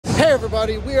Hey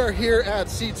everybody, we are here at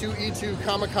C2E2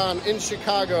 Comic-Con in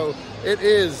Chicago. It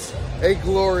is a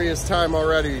glorious time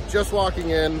already. Just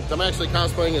walking in. I'm actually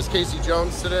cosplaying as Casey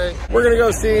Jones today. We're gonna go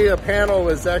see a panel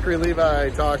with Zachary Levi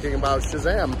talking about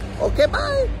Shazam. Okay,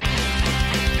 bye!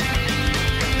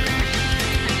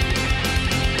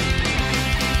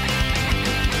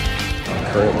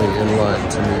 Currently in line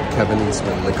to meet Kevin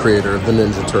Eastman, the creator of the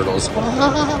Ninja Turtles.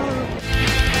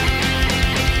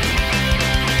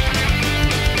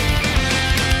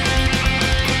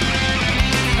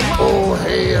 Oh,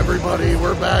 hey everybody,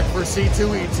 we're back for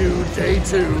C2E2 Day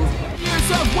 2. Years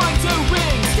of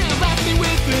wondering still left me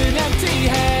with an empty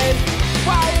head.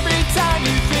 Why every time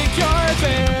you think you're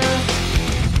there?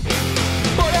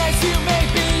 But as you may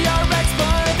be, your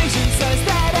explanation says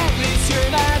that at least you're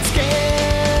not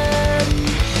scared.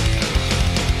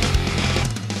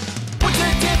 What's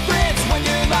the difference when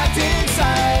you're locked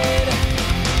inside?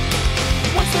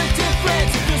 What's the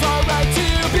difference? It feels alright to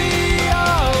be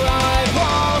alive.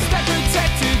 Walls that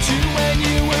protected you when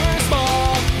you were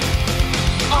small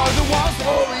are the walls.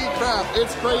 Holy crap,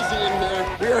 it's crazy in here.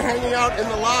 We are hanging out in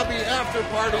the lobby after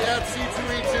party at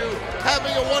C2E2,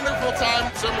 having a wonderful time.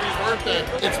 Somebody's birthday.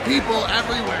 It's people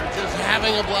everywhere just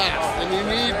having a blast, and you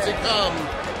need to come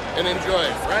and enjoy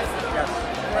it, right?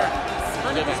 Yes.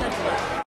 100%.